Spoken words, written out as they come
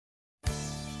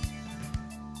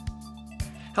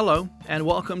Hello, and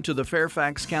welcome to the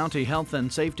Fairfax County Health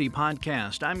and Safety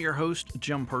Podcast. I'm your host,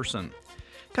 Jim Person.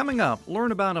 Coming up,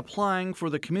 learn about applying for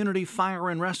the Community Fire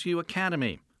and Rescue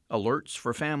Academy, alerts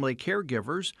for family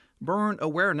caregivers, burn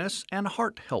awareness, and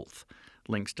heart health.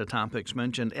 Links to topics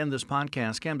mentioned in this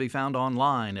podcast can be found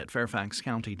online at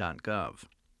fairfaxcounty.gov.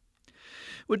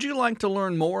 Would you like to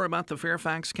learn more about the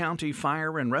Fairfax County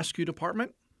Fire and Rescue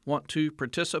Department? Want to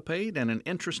participate in an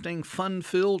interesting,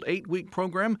 fun-filled 8-week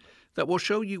program that will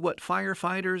show you what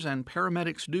firefighters and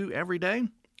paramedics do every day?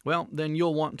 Well, then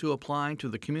you'll want to apply to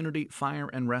the Community Fire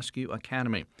and Rescue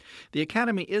Academy. The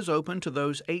Academy is open to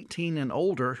those 18 and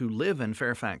older who live in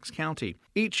Fairfax County.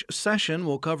 Each session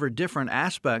will cover different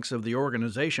aspects of the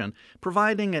organization,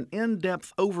 providing an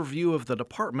in-depth overview of the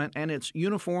department and its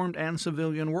uniformed and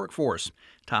civilian workforce.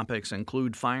 Topics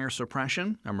include fire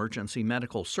suppression, emergency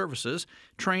medical services,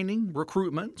 training,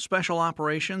 recruitment, special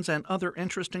operations, and other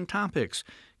interesting topics.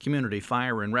 Community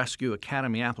Fire and Rescue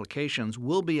Academy applications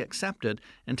will be accepted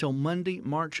until Monday,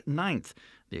 March 9th.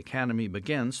 The Academy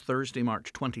begins Thursday,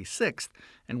 March 26th,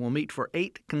 and will meet for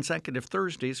 8 consecutive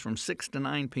Thursdays from 6 to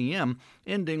 9 p.m.,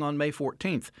 ending on May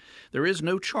 14th. There is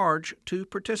no charge to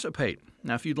participate.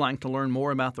 Now, if you'd like to learn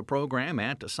more about the program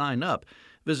and to sign up,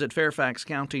 visit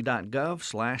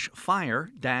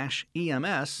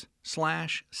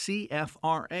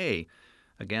fairfaxcounty.gov/fire-EMS/CFRA.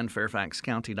 Again,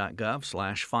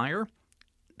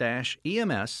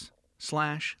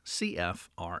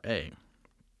 fairfaxcounty.gov/fire-EMS/CFRA.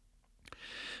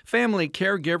 Family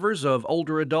caregivers of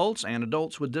older adults and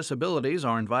adults with disabilities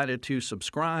are invited to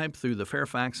subscribe through the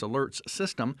Fairfax Alerts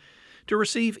system to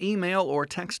receive email or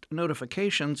text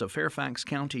notifications of Fairfax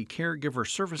County caregiver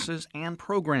services and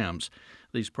programs.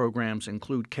 These programs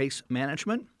include case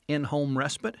management, in-home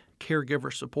respite,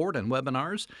 caregiver support and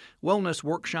webinars, wellness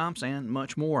workshops, and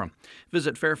much more.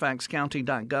 Visit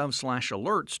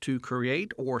fairfaxcounty.gov/alerts to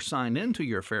create or sign into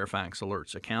your Fairfax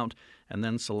Alerts account, and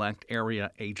then select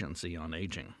Area Agency on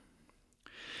Aging.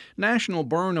 National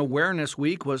Burn Awareness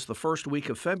Week was the first week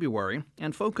of February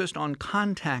and focused on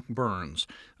contact burns,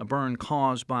 a burn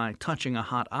caused by touching a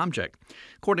hot object.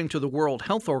 According to the World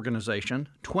Health Organization,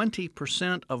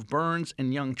 20% of burns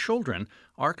in young children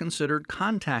are considered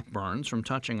contact burns from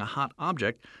touching a hot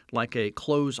object like a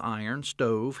clothes iron,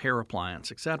 stove, hair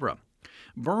appliance, etc.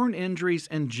 Burn injuries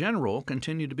in general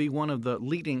continue to be one of the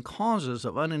leading causes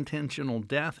of unintentional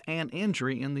death and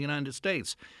injury in the United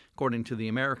States. According to the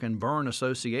American Burn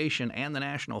Association and the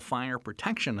National Fire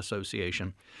Protection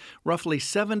Association, roughly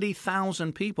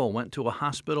 70,000 people went to a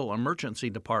hospital emergency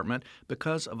department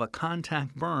because of a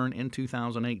contact burn in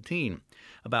 2018.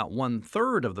 About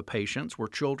one-third of the patients were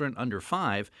children under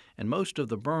 5, and most of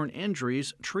the burn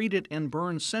injuries treated in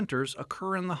burn centers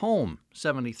occur in the home,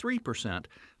 73%,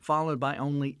 followed by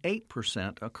only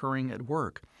 8% occurring at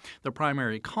work. The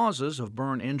primary causes of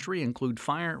burn injury include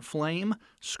fire, flame,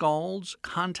 scalds,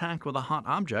 contact with a hot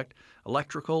object,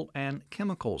 electrical, and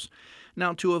chemicals.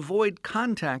 Now, to avoid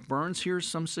contact burns, here's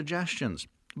some suggestions.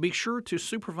 Be sure to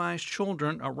supervise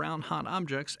children around hot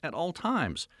objects at all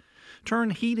times. Turn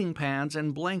heating pads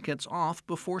and blankets off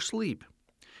before sleep.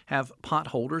 Have pot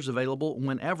holders available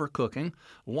whenever cooking.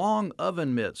 Long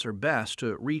oven mitts are best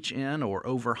to reach in or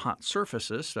over hot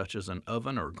surfaces, such as an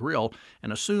oven or grill,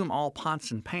 and assume all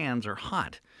pots and pans are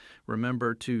hot.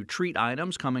 Remember to treat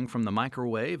items coming from the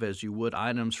microwave as you would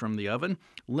items from the oven.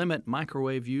 Limit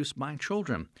microwave use by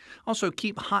children. Also,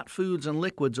 keep hot foods and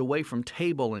liquids away from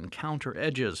table and counter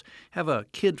edges. Have a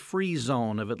kid-free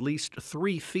zone of at least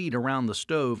 3 feet around the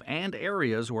stove and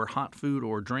areas where hot food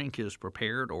or drink is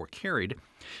prepared or carried.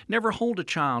 Never hold a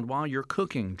child while you're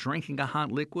cooking, drinking a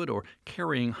hot liquid, or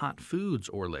carrying hot foods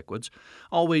or liquids.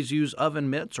 Always use oven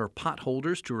mitts or pot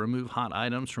holders to remove hot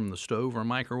items from the stove or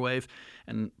microwave.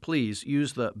 And please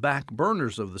use the back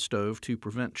burners of the stove to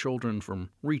prevent children from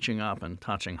reaching up and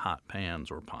touching hot pans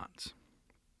or pots.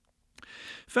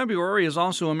 February is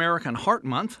also American Heart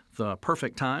Month, the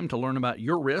perfect time to learn about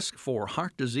your risk for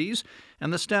heart disease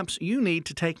and the steps you need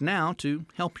to take now to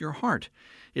help your heart.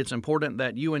 It's important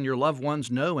that you and your loved ones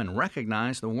know and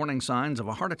recognize the warning signs of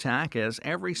a heart attack, as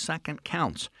every second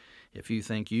counts. If you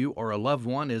think you or a loved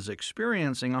one is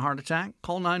experiencing a heart attack,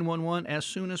 call 911 as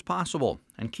soon as possible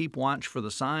and keep watch for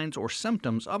the signs or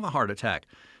symptoms of a heart attack,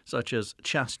 such as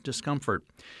chest discomfort.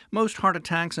 Most heart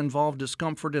attacks involve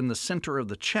discomfort in the center of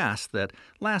the chest that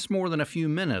lasts more than a few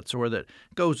minutes or that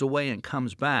goes away and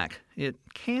comes back. It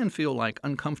can feel like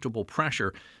uncomfortable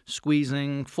pressure,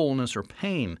 squeezing, fullness, or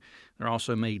pain. There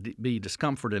also may be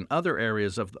discomfort in other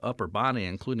areas of the upper body,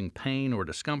 including pain or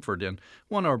discomfort in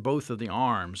one or both of the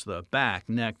arms, the back,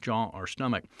 neck, jaw, or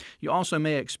stomach. You also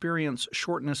may experience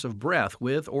shortness of breath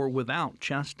with or without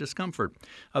chest discomfort.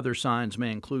 Other signs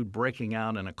may include breaking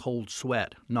out in a cold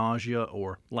sweat, nausea,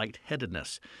 or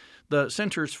lightheadedness. The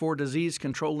Centers for Disease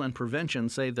Control and Prevention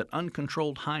say that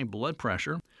uncontrolled high blood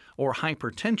pressure or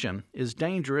hypertension is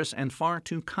dangerous and far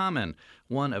too common.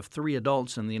 1 of 3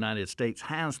 adults in the United States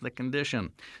has the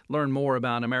condition. Learn more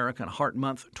about American Heart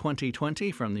Month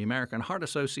 2020 from the American Heart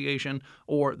Association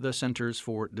or the Centers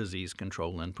for Disease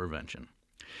Control and Prevention.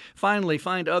 Finally,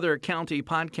 find other county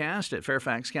podcasts at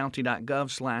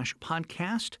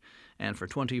fairfaxcounty.gov/podcast. And for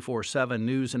 24/7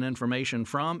 news and information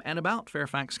from and about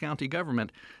Fairfax County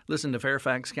government, listen to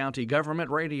Fairfax County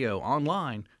Government Radio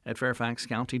online at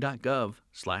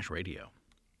fairfaxcounty.gov/radio.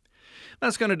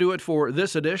 That's going to do it for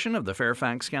this edition of the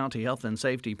Fairfax County Health and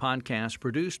Safety Podcast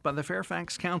produced by the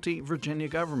Fairfax County, Virginia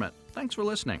government. Thanks for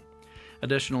listening.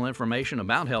 Additional information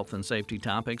about health and safety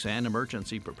topics and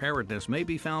emergency preparedness may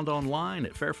be found online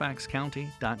at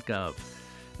fairfaxcounty.gov.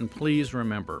 And please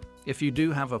remember, if you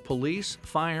do have a police,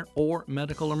 fire, or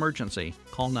medical emergency,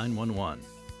 call 911.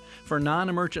 For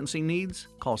non-emergency needs,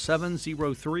 call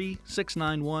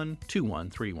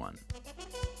 703-691-2131.